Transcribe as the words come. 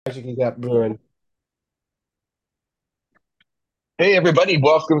You got brewing. Hey everybody,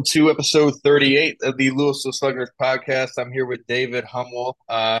 welcome to episode 38 of the Louisville Sluggers podcast. I'm here with David Hummel.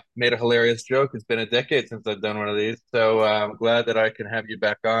 Made a hilarious joke. It's been a decade since I've done one of these, so I'm glad that I can have you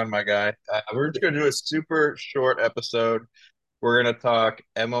back on, my guy. We're just going to do a super short episode. We're going to talk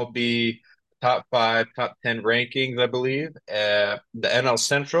MLB top five, top 10 rankings, I believe, the NL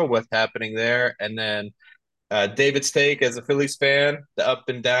Central, what's happening there, and then David's take as a Phillies fan, the up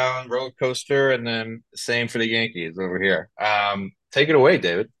and down roller coaster, and then same for the Yankees over here. Take it away,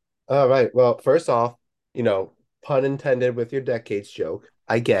 David. All right. Well, first off, you know, pun intended with your decades joke.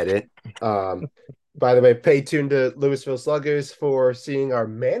 I get it. Um, by the way, pay tuned to Louisville Sluggers for seeing our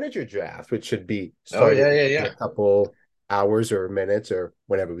manager draft, which should be Oh starting yeah, yeah, in a yeah, couple hours or minutes or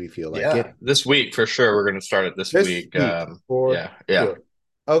whenever we feel like yeah. it. This week for sure. We're gonna start it this This week. week, for Yeah, yeah. sure.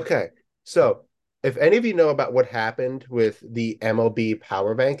 Okay. So, if any of you know about what happened with the MLB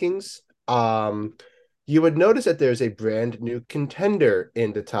power rankings, you would notice that there's a brand new contender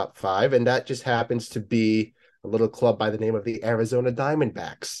in the top five, and that just happens to be a little club by the name of the Arizona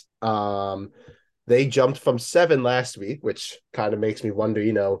Diamondbacks. They jumped from seven last week, which kind of makes me wonder,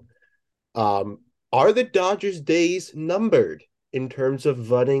 um, are the Dodgers' days numbered in terms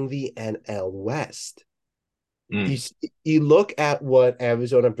of running the NL West? you Mm, you look at what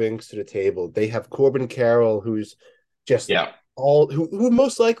Arizona brings to the table. They have Corbin Carroll, who's just yeah, who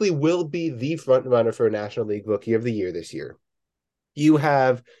most likely will be the front runner for a National League Rookie of the Year this year. You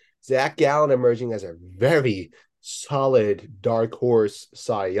have Zach Gallen emerging as a very solid dark horse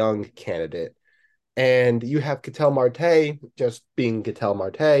Cy Young candidate, and you have Ketel Marte just being Ketel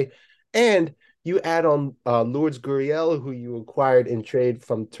Marte, and you add on Lourdes Gurriel, who you acquired in trade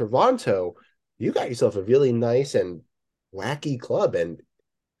from Toronto. You got yourself a really nice and wacky club, and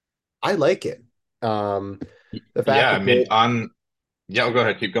I like it. Um, the yeah. fact I that mean, on yeah. Go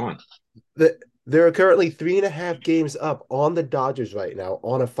ahead, keep going. there are currently 3.5 games up on the Dodgers right now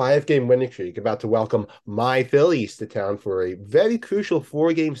on a 5 game winning streak, about to welcome my Phillies to town for a very crucial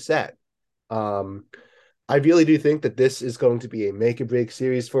 4 game set. Um, I really do think that this is going to be a make or break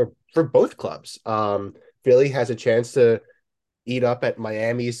series for both clubs. Philly has a chance to eat up at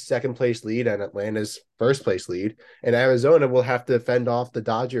Miami's second place lead and Atlanta's first place lead, and Arizona will have to fend off the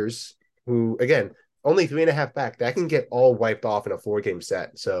Dodgers, who again only 3.5 back. That can get all wiped off in a 4 game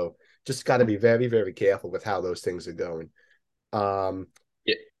set. So just got to be very very careful with how those things are going. Um,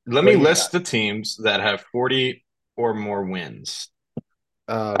 Yeah. Let what me do you got? list the teams that have 40 or more wins.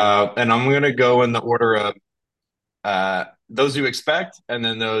 Um, And I'm gonna go in the order of those you expect, and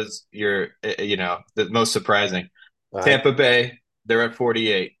then those the most surprising. all right. Tampa Bay, they're at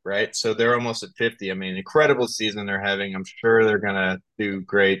 48, right? So they're almost at 50. I mean, incredible season they're having. I'm sure they're gonna do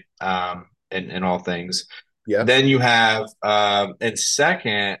great in all things. Yep. Then you have in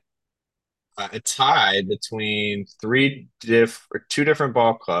second a tie between two different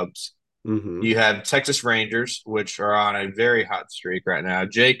ball clubs. Mm-hmm. You have Texas Rangers, which are on a very hot streak right now.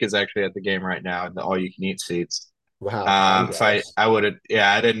 Jake is actually at the game right now in the all you can eat seats. Wow. I'm If I jealous. I would have,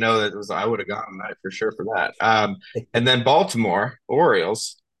 yeah, I didn't know that it was. I would have gone on that for sure for that. And then Baltimore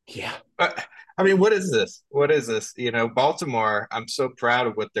Orioles. Yeah. Uh, I mean, what is this? What is this? Baltimore. I'm so proud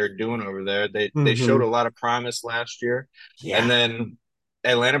of what they're doing over there. They showed Mm-hmm. a lot of promise last year, and Yeah. then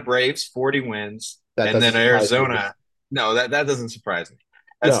Atlanta Braves 40 wins, That and doesn't then surprise me. Arizona. No, that doesn't surprise me.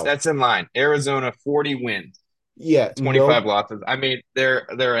 No. That's in line. Arizona 40 wins, Yeah. 25 No. losses. I mean, they're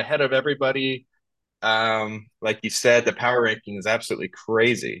ahead of everybody. Like you said, the power ranking is absolutely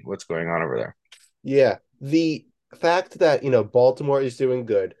crazy. What's going on over there? Yeah. The fact that, Baltimore is doing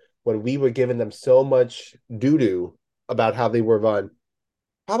good when we were giving them so much doo doo about how they were run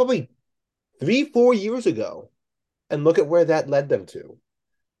probably 3, 4 years ago. And look at where that led them to.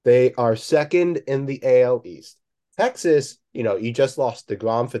 They are second in the AL East. Texas, you just lost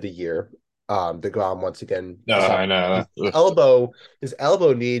DeGrom for the year. DeGrom once again No, I decided know. his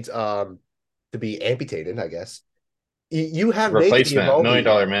elbow needs to be amputated, I guess. You have Nate Replacement, million Eovaldi.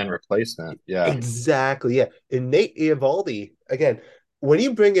 dollar man replacement. Yeah. Exactly, yeah. And Nate Eovaldi, again, when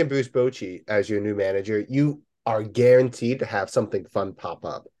you bring in Bruce Bochy as your new manager, you are guaranteed to have something fun pop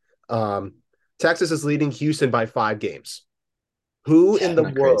up. Um, Texas is leading Houston by 5 games. Who Yeah, in isn't the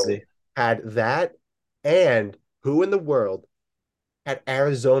that world crazy? had that? And who in the world had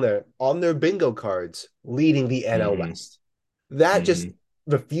Arizona on their bingo cards leading the NL Hmm. West? That just Hmm.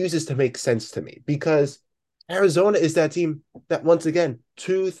 refuses to make sense to me because Arizona is that team that once again,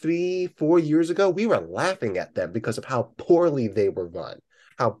 2, 3, 4 years ago, we were laughing at them because of how poorly they were run,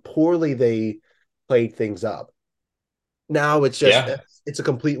 how poorly they played things up. Now it's just Yeah. it's a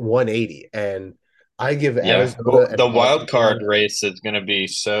complete 180. And I give Yeah. Arizona Well, and the wild Washington. card race is going to be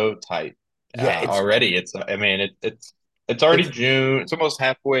so tight Yeah, already. I mean, it's already it's June. It's almost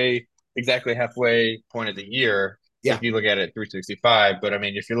halfway, exactly halfway point of the year. yeah. If you look at it 365, but I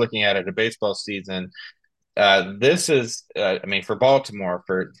mean, if you're looking at it a baseball season, this is, I mean, for Baltimore,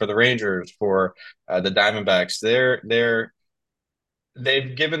 for the Rangers, for the Diamondbacks,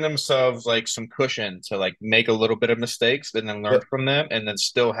 they've given themselves like some cushion to like make a little bit of mistakes and then learn Yep. from them, and then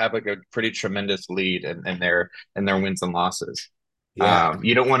still have like a pretty tremendous lead in their wins and losses. Yeah.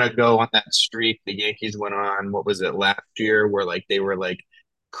 You don't want to go on that streak the Yankees went on. What was it last year, where like they were like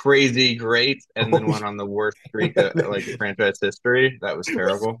crazy great, and Oh, then went on the worst streak of like franchise history? That was it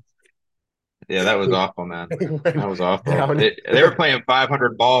was terrible. Yeah, that was awful, man. they went That was awful. down. They were playing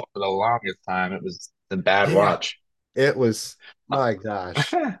 500 ball for the longest time. It was a bad Yeah, watch. it was my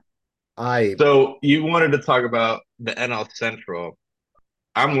gosh. I So you wanted to talk about the NL Central.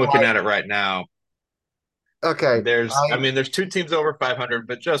 I'm looking I at it right now. okay. I I mean, there's two teams over 500,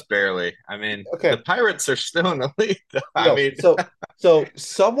 but just barely. I mean, the okay. Pirates are still in the lead, though. I No, mean, so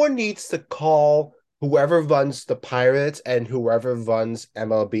someone needs to call whoever runs the Pirates and whoever runs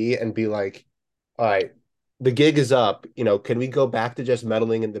MLB and be like, all right, the gig is up. Can we go back to just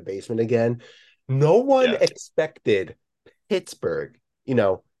meddling in the basement again? No one yeah, expected Pittsburgh, you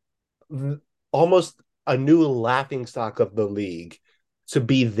know, almost a new laughing stock of the league to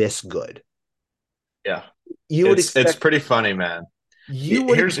be this good. yeah. You would It's expect pretty funny, man. you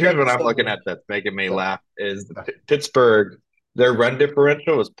would Here's expect what I'm looking someone. at that's making me Sorry. laugh is Pittsburgh. Their run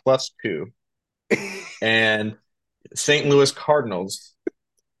differential is +2, and St. Louis Cardinals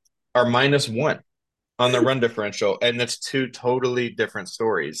are -1 on the run differential, and that's two totally different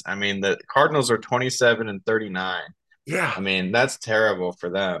stories. I mean, the Cardinals are 27 and 39. Yeah, I mean, that's terrible for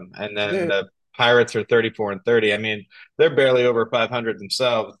them. And then they're the Pirates are 34 and 30. I mean, they're barely over 500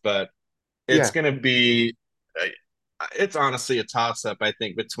 themselves, but it's yeah, going to be it's honestly a toss up, I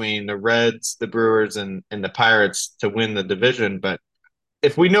think, between the Reds, the Brewers, and the Pirates to win the division. But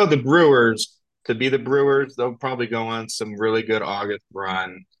if we know the Brewers to be the Brewers, they'll probably go on some really good August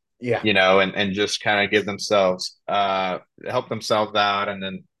run, yeah. and just kind of give themselves help themselves out. And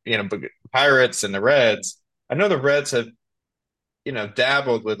then, Pirates and the Reds. I know the Reds have,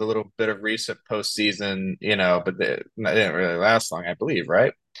 dabbled with a little bit of recent postseason, but they didn't really last long, I believe,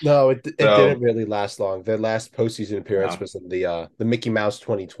 right? No, it didn't So, really last long. Their last postseason appearance no, was in the Mickey Mouse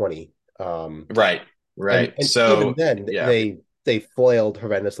 2020. right, And right. and even So, then yeah. they foiled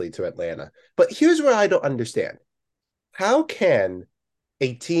horrendously to Atlanta. But here's what I don't understand. How can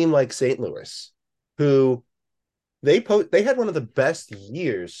a team like St. Louis, who they had one of the best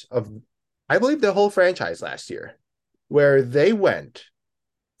years of I believe their whole franchise last year, where they went,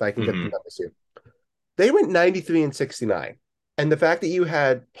 if I can get the Hmm. numbers here, they went 93 and 69. And the fact that you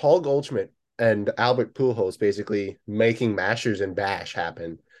had Paul Goldschmidt and Albert Pujols basically making mashers and bash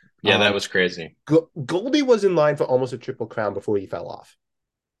happen. Yeah, that Um, was crazy. Goldie was in line for almost a triple crown before he fell off.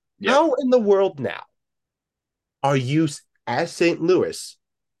 Yep. How in the world now are you, as St. Louis,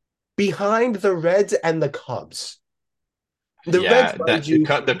 behind the Reds and the Cubs? The Reds, Yeah, mind you,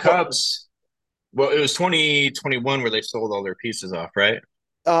 the Cubs. Well, it was 2021 where they sold all their pieces off, right?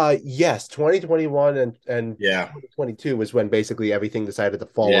 yes, 2021 and Yeah, 2022 was when basically everything decided to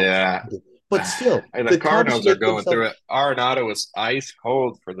fall off. yeah. But still, And the the Cubs Cardinals are make going themselves. through it. Arenado was ice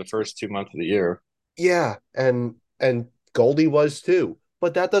cold for the first 2 months of the year. Yeah, and Goldie was too.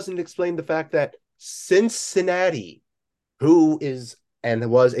 But that doesn't explain the fact that Cincinnati, who is and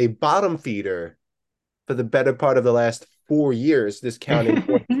was a bottom feeder for the better part of the last 4 years, this counting Yeah,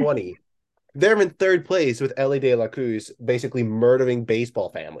 2020, they're in third place with Ellie De La Cruz basically murdering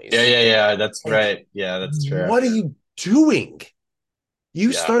baseball yeah, families. yeah. That's Like, right. Yeah, that's true. what are you doing?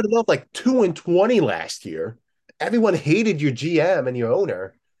 You Yeah, started off like 2 and 20 last year. Everyone hated your GM and your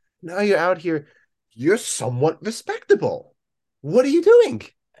owner. Now you're out here. You're somewhat respectable. What are you doing?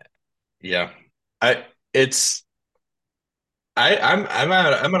 yeah. I it's I'm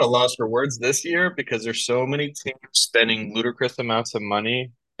at a loss for words this year because there's so many teams spending ludicrous amounts of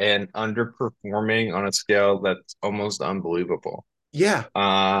money and underperforming on a scale that's almost unbelievable. Yeah,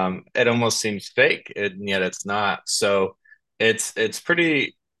 It almost seems fake, and yet it's not. So it's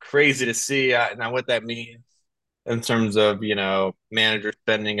pretty crazy to see now what that means in terms of manager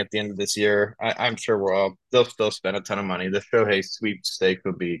spending at the end of this year. I'm sure they'll still spend a ton of money. The Shohei sweepstakes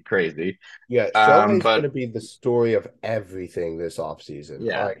would be crazy. yeah. Shohei's going But to be the story of everything this offseason.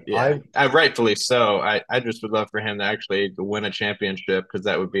 yeah, Like yeah, rightfully so. I just would love for him to actually win a championship because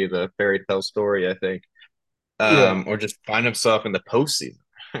that would be the fairy tale story, I think. you know, Or just find himself in the postseason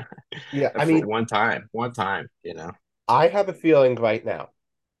yeah. I for mean, one time. You know. I have a feeling right now.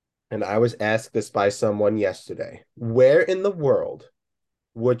 and I was asked this by someone yesterday. Where in the world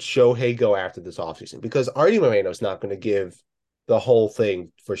would Shohei go after this offseason? Because Artie Moreno's not going to give the whole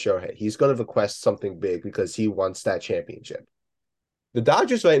thing for Shohei. He's going to request something big because he wants that championship. The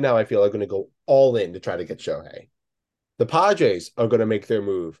Dodgers right now, I feel, are going to go all in to try to get Shohei. The Padres are going to make their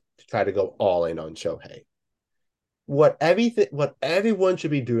move to try to go all in on Shohei. What everyone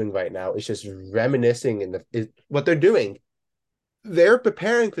should be doing right now is just reminiscing what they're doing. They're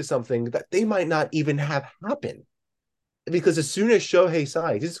preparing for something that they might not even have happen. Because as soon as Shohei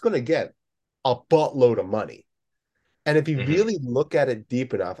signs, he's going to get a buttload of money. And if you Hmm. really look at it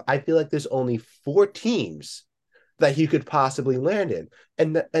deep enough, I feel like there's only four teams that he could possibly land in.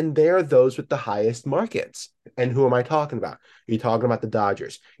 And they're those with the highest markets. And who am I talking about? You're talking about the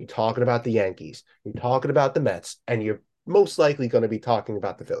Dodgers. You're talking about the Yankees. You're talking about the Mets. And you're most likely going to be talking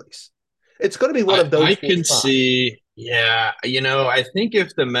about the Phillies. It's going to be one I of those I four can spots. see, yeah, I think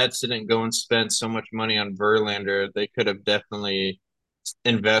if the Mets didn't go and spend so much money on Verlander, they could have definitely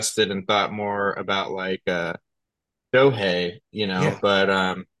invested and thought more about like Shohei, Yeah.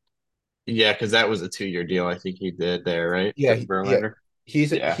 but yeah, because that was a 2 year deal I think he did there, right? Yeah. With Yeah. Verlander.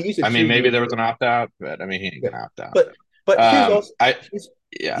 Yeah. He's a I mean, maybe 2 year there was deal. an opt out, but I mean, he ain't Yeah. gonna opt out. But here's also I here's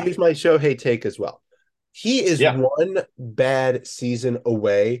yeah. here's my Shohei take as well. He is Yeah. one bad season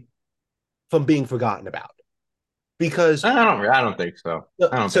away from being forgotten about. Because I don't think so.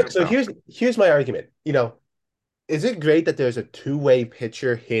 I don't think so so. here's my argument. Is it great that there's a two-way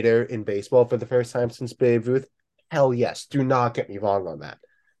pitcher hitter in baseball for the first time since Babe Ruth? Hell yes. Do not get me wrong on that.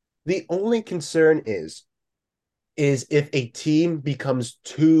 The only concern is if a team becomes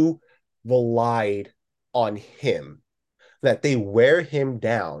too relied on him, that they wear him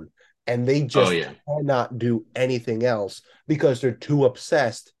down and they Oh just yeah. cannot do anything else because they're too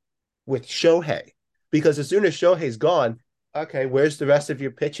obsessed with Shohei. Because as soon as Shohei's gone, okay, where's the rest of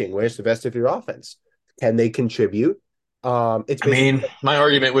your pitching? Where's the rest of your offense? Can they contribute? It's I basically mean, my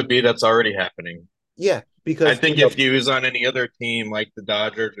argument would be that's already happening. yeah, I because think if he was on any other team like the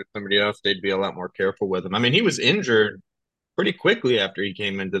Dodgers or somebody else, they'd be a lot more careful with him. I mean, he was injured pretty quickly after he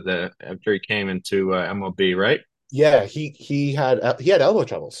came into MLB, right? yeah, he had elbow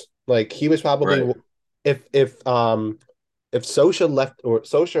troubles. Like he was probably Right. if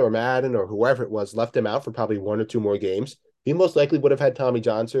Sosha or Madden or whoever it was left him out for probably one or two more games, he most likely would have had Tommy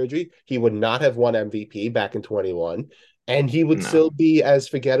John surgery. He would not have won MVP back in 21, and he would No. still be as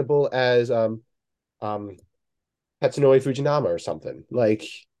forgettable as um Tatsunori Fujinama or something. Like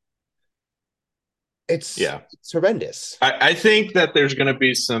Yeah. it's horrendous. I think that there's going to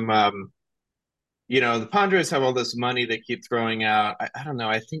be some the Padres have all this money they keep throwing out. I don't know.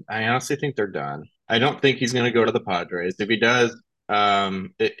 I honestly think they're done. I don't think he's going to go to the Padres. If he does,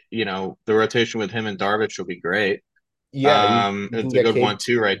 the rotation with him and Darvish will be great. Yeah, you can It's a get good Kate.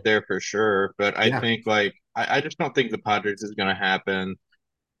 1-2 right there for sure. But I Yeah. think like I just don't think the Padres is going to happen.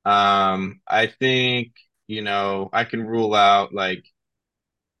 I think I can rule out like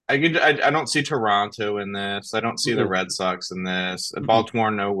I don't see Toronto in this. I don't see the Mm-mm. Red Sox in this. Mm-mm.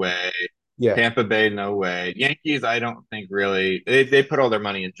 Baltimore, no way. Yeah. Tampa Bay, no way. Yankees, I don't think really. They put all their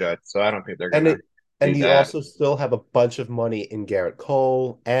money in Judge, so I don't think they're And gonna it do and you that. also still have a bunch of money in Garrett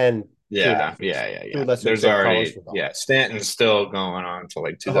Cole and Yeah, yeah, yeah, to a yeah. lesser There's extent Carlos already Rodon. Stanton's still going on to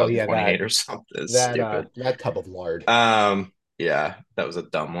like Oh yeah, 2028 or something. It's stupid. that tub of lard. Yeah, that was a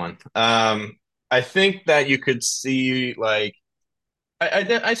dumb one. I think that you could see like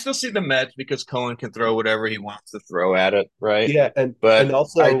I still see the Mets because Cohen can throw whatever he wants to throw at it, right? Yeah, and But I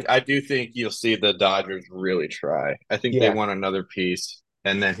also I do think you'll see the Dodgers really try. I think they yeah, want another piece,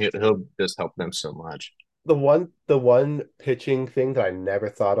 and then he'll just help them so much. the one pitching thing that I never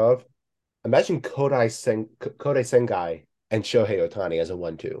thought of. Imagine Kodai Sengai and Shohei Ohtani as a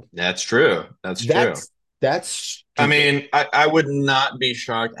 1-2. That's true. That's true. That's I stupid. mean, I would not be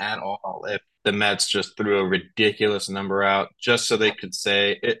shocked at all if the Mets just threw a ridiculous number out just so they could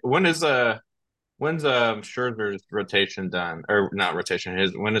say it. When's Scherzer's rotation done or not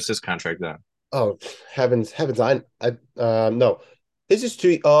rotation? When is his contract done? Oh heavens! I no, his is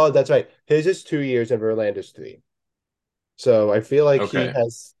two. Oh, that's right. His is 2 years and Verlander's three. So I feel like Okay,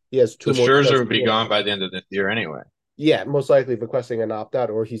 he has so two more. He Scherzer has would be two and a gone half. by the end of this year anyway. Yeah, most likely requesting an opt out,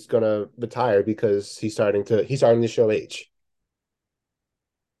 or he's gonna retire because he's starting to show age,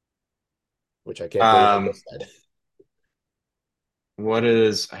 which I can't believe I Um, just said. what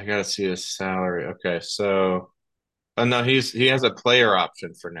is I gotta see his salary. Okay, so oh no, he has a player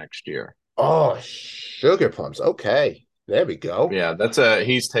option for next year. Oh, sugar plums. Okay, there we go. Yeah,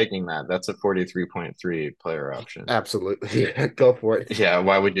 he's taking that. That's a 43.3 player option. Absolutely, yeah, go for it. Yeah,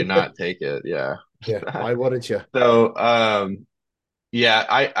 why would you not take it? Yeah. Yeah, why wouldn't you? So, Yeah,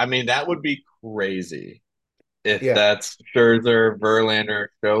 I mean that would be crazy if Yeah. that's Scherzer, Verlander,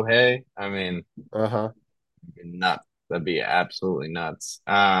 Shohei. I mean, Uh-huh. nuts. That'd be absolutely nuts.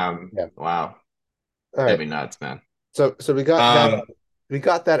 Yeah. Wow, All that'd right. be nuts, man. So Um, we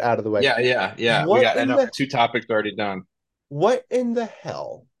got that out of the way. yeah. We What got in enough the two topics already done. what in the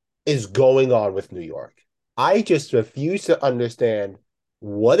hell is going on with New York? I just refuse to understand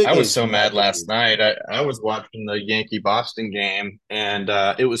what it I was is so you guys mad are last doing. night. I was watching the Yankee Boston game, and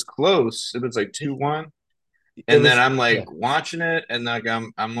it was close. It was like It, 2-1. it And then was I'm yeah, like watching it, and like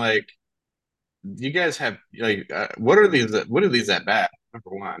I'm like, you guys have like, what are these? What are these at bat?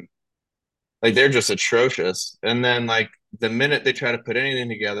 Number one, like they're just atrocious. And then like the minute they try to put anything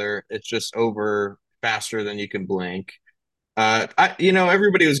together, it's just over faster than you can blink.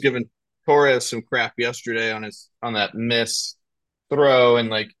 Everybody was giving Torres some crap yesterday on his on that miss throw, and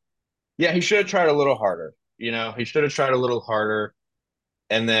like, yeah, he should have tried a little harder. He should have tried a little harder.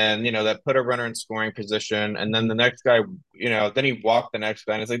 And then, that put a runner in scoring position. And then the next guy, then he walked the next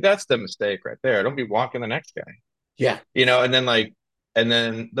guy. And it's like, that's the mistake right there. Don't be walking the next guy, yeah. and then like, and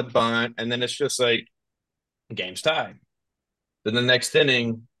then the bunt. And then it's just like, game's tied. Then the next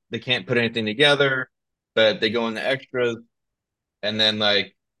inning, they can't put anything together, but they go in the extras. And then,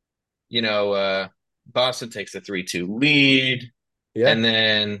 like, you know, uh, Boston takes a 3-2 lead. Yeah. And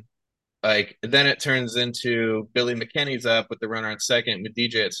then it turns into Billy McKinney's up with the runner at second with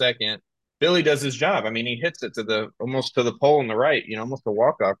DJ at second. Billy does his job. I mean, he hits it to the almost to the pole on the right, almost a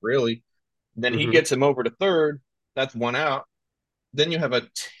walk off, really. Then he Mm-hmm. gets him over to third. That's one out. Then you have a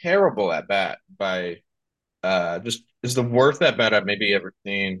terrible at bat by just is the worst at bat I've maybe ever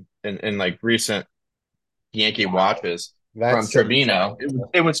seen in like recent Yankee Wow. watches from That's so Trevino. sad.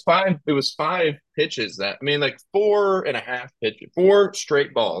 It was five pitches that I mean like four and a half pitches, four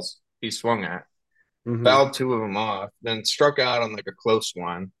straight balls he swung at, Mm-hmm. fouled two of them off, then struck out on like a close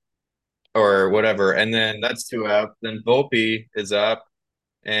one or whatever, and then that's two out. Then Volpe is up,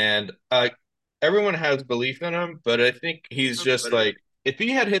 and everyone has belief in him, but I think he's just like if he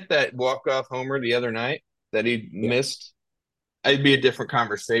had hit that walk off homer the other night that he Yeah. missed, it'd be a different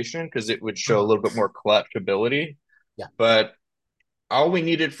conversation because it would show a little bit more clutch ability. Yeah. But all we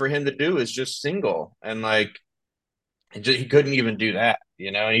needed for him to do is just single, and like he couldn't even do that,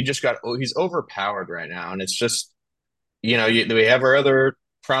 and he's overpowered right now, and it's just we have our other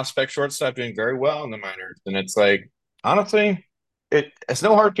prospect shortstop doing very well in the minors, and it's like honestly, it's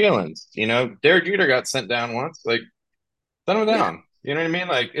no hard feelings. Derek Jeter got sent down once, like send him Yeah. down. You know what I mean?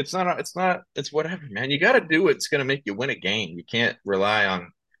 Like it's whatever, man. You got to do what's going to make you win a game. You can't rely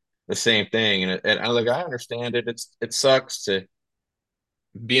on the same thing. And I like I understand it. It sucks to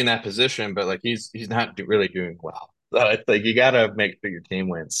be in that position, but like he's not really doing well. So it's like you got to make sure your team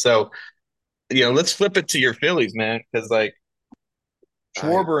wins. So let's flip it to your Phillies, man, because like I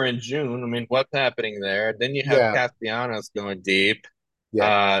Schwarber in June. I mean, what's happening there? Then you have yeah. Castellanos going deep.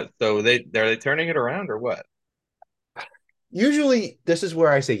 Yeah. So are they turning it around or what? Usually this is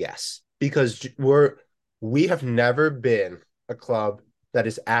where I say yes because we have never been a club that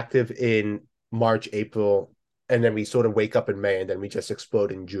is active in March, April, and then we sort of wake up in May and then we just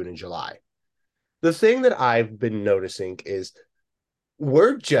explode in June and July. The thing that I've been noticing is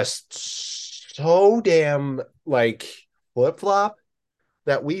we're just so damn like flip flop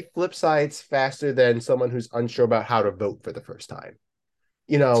that we flip sides faster than someone who's unsure about how to vote for the first time.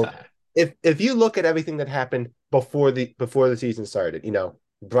 You know, if you look at everything that happened before the season started,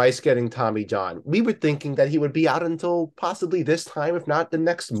 Bryce getting Tommy John, we were thinking that he would be out until possibly this time, if not the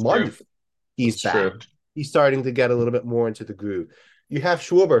next It's true. month. He's It's back. true. He's starting to get a little bit more into the groove. You have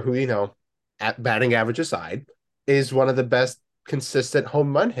Schwarber, who at batting average aside, is one of the best consistent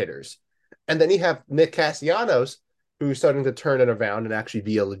home run hitters, and then you have Nick Castellanos, who's starting to turn it around and actually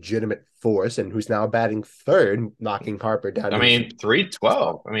be a legitimate force, and who's now batting third, knocking Harper down I to his mean, spot.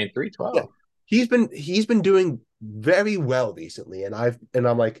 312. I mean, Yeah, 312. he's been doing very well recently, and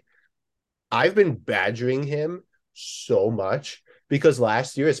I'm like I've been badgering him so much because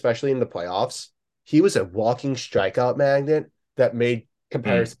last year, especially in the playoffs, he was a walking strikeout magnet that made Mm.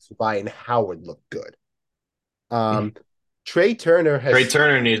 comparisons to Ryan Howard look good. Um, Trey Turner Trey has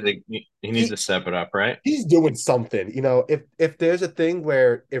Turner he needs to he step it up, right? he's doing something. If there's a thing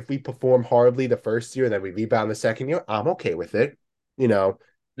where if we perform horribly the first year and then we rebound the second year, I'm okay with it. You know,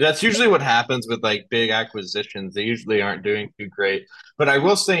 That's usually what happens with like big acquisitions. They usually aren't doing too great. But I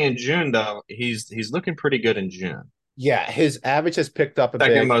will say in June though, he's looking pretty good in June. yeah, his average has picked up a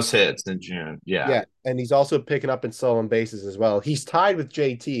Second bit. most hits in June. Yeah. Yeah, and he's also picking up in stolen bases as well. He's tied with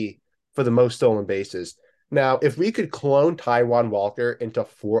JT for the most stolen bases. Now, if we could clone Taiwan Walker into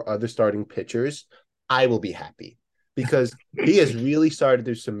four other starting pitchers, I will be happy because he has really started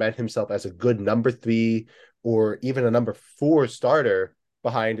to cement himself as a good number three or even a number four starter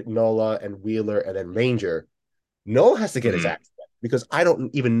behind Nola and Wheeler and then Ranger. Nola has to get his Mhm. act together because I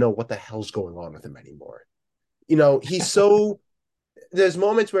don't even know what the hell's going on with him anymore. You know, he's so there's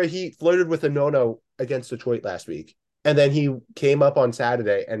moments where he flirted with a no-no against Detroit last week, and then he came up on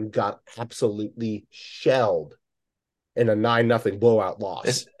Saturday and got absolutely shelled in a 9-0 blowout loss.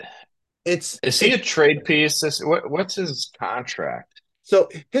 Is It's is he it's a trade piece? What's his contract? so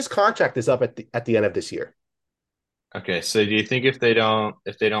his contract is up at the end of this year. Okay, so do you think if they don't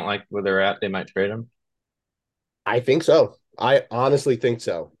like where they're at, they might trade him? I think so. I honestly think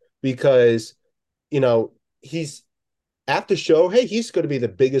so because you know he's after Shohei, he's going to be the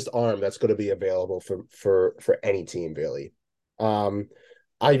biggest arm that's going to be available for any team really. Um,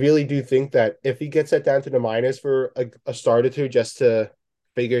 I really do think that if he gets that down to the minors for a start or two just to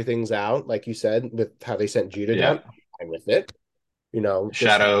figure things out, like you said, with how they sent Jeter Yeah, down, I'm with it. Just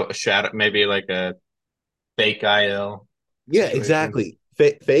a shadow, maybe like a fake IL yeah, situation exactly.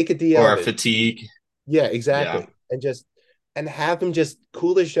 Fake a or DL a hit. fatigue. Yeah, Yeah, exactly. And have him just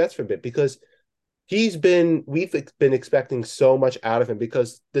cool his jets for a bit because we've been expecting so much out of him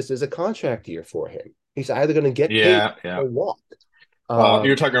because this is a contract year for him. He's either going to get paid yeah, yeah. or walk. Well,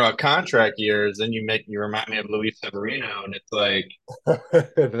 you're Um, talking about contract years, and you remind me of Luis Severino, and it's like,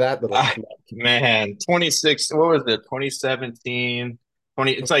 that little ah, schmuck. man, 26, what was it, 2017,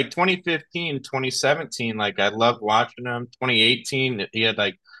 20, it's like 2015, 2017. Like, I loved watching him. 2018, he had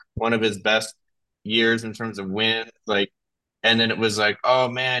like one of his best years in terms of wins. Like, and then it was like, oh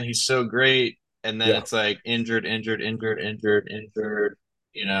man, he's so great. And then Yeah. it's like injured, injured, injured, injured, injured.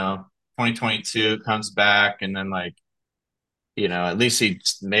 2022 comes back, and then like, at least he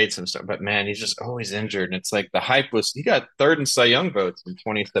made some stuff. But man, he's just always injured. And it's like the hype was he got third in Cy Young votes in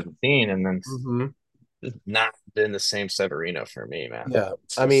 2017, and then Hmm. it's not been the same Severino for me, man. Yeah.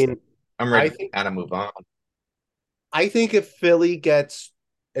 It's I just mean, I'm I ready think to move on. I think if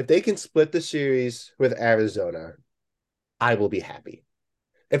they can split the series with Arizona, I will be happy.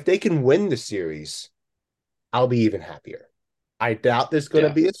 If they can win the series, I'll be even happier. I doubt there's going to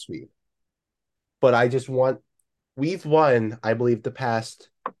Yeah. be a sweep, but we've won, I believe, the past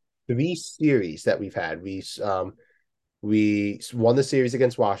three series that we've had. We won the series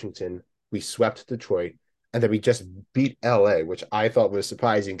against Washington, we swept Detroit, and then we just beat LA, which I thought was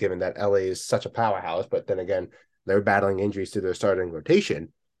surprising given that LA is such a powerhouse. But then again, they're battling injuries to their starting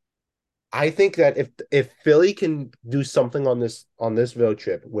rotation. I think that if Philly can do something on this road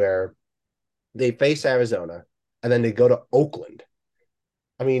trip where they face Arizona and then they go to Oakland.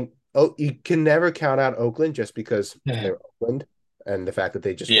 I mean, you can never count out Oakland just because Yeah. they're Oakland and the fact that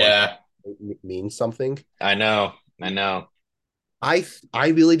they just won Yeah, means something. I know. I know. I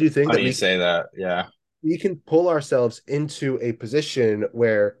really do think that Funny you say that. Yeah. we can pull ourselves into a position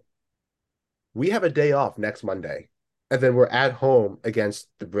where we have a day off next Monday, and then we're at home against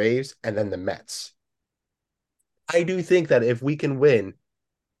the Braves and then the Mets. I do think that if we can win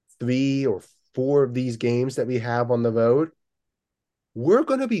three or four of these games that we have on the road, we're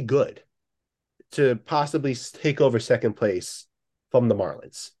going to be good to possibly take over second place from the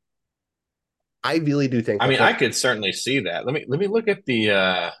Marlins. I really do think I that mean, from I could certainly see that. Let me look at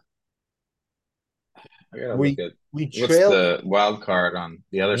the I gotta look we at we what's trail the wild card on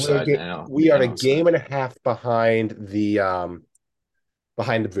the other we're side get now, we the are a NL game side. and a half behind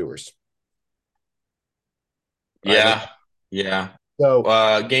the Brewers. I mean, Yeah, yeah. so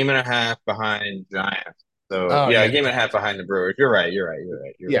Game and a half behind Giants. So oh yeah, yeah, a the game and a half Giants. behind the Brewers. You're right. You're right. You're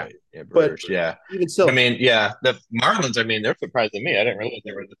right. You're Yeah, right. Yeah, but Brewers. Yeah. even I still, mean, yeah, the Marlins. I mean, they're surprising me. I didn't realize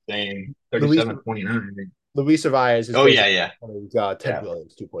they were the same Luis 37-29. I mean, Luis Arias is oh yeah, basically yeah, Ted yeah.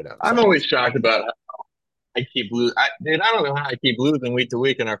 Williams 2.0. I'm So always shocked about how I keep losing. Dude, I don't know how I keep losing week to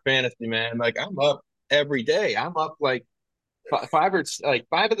week in our fantasy, man. Like I'm up every day. I'm up like like 5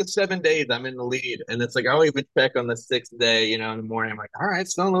 of the 7 days I'm in the lead, and it's like I'll even check on the sixth day, in the morning. I'm like, all right,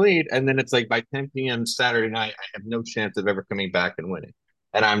 still in the lead, and then it's like by 10 p.m. Saturday night, I have no chance of ever coming back and winning,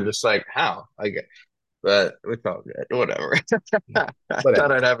 and I'm just like, how? Like, but it's all good, whatever. I thought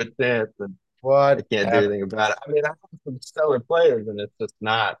whatever, I'd have a chance, and I can't do whatever. anything about it. I mean, I have some stellar players, and it's just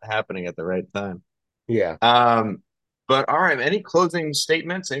not happening at the right time. Yeah, Um, but all right, any closing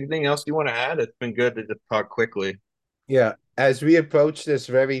statements? Anything else you want to add? It's been good to just talk quickly. yeah. As we approach this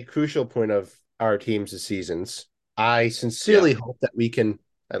very crucial point of our teams' seasons, I sincerely Yeah. hope that we can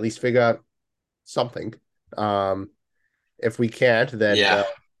at least figure out something. Um, if we can't, then Yeah.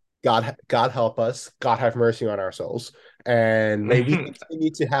 well, God help us. God have mercy on our souls, and may we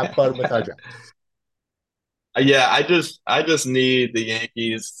continue to have fun with our drafts. Yeah, I just need the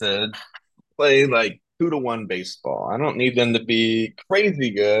Yankees to play like 2-1 baseball. I don't need them to be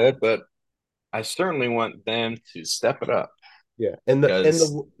crazy good, but I certainly want them to step it up Yeah. And because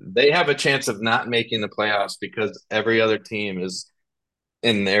the they have a chance of not making the playoffs because every other team is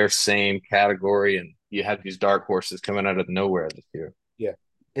in their same category, and you have these dark horses coming out of nowhere this year. yeah.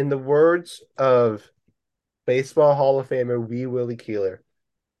 In the words of baseball Hall of Famer Wee Willie Keeler,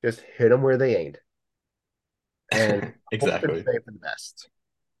 just hit them where they ain't and hope and Exactly. pray for the best.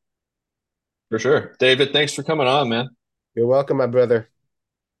 For sure. David, thanks for coming on, man. You're welcome, my brother.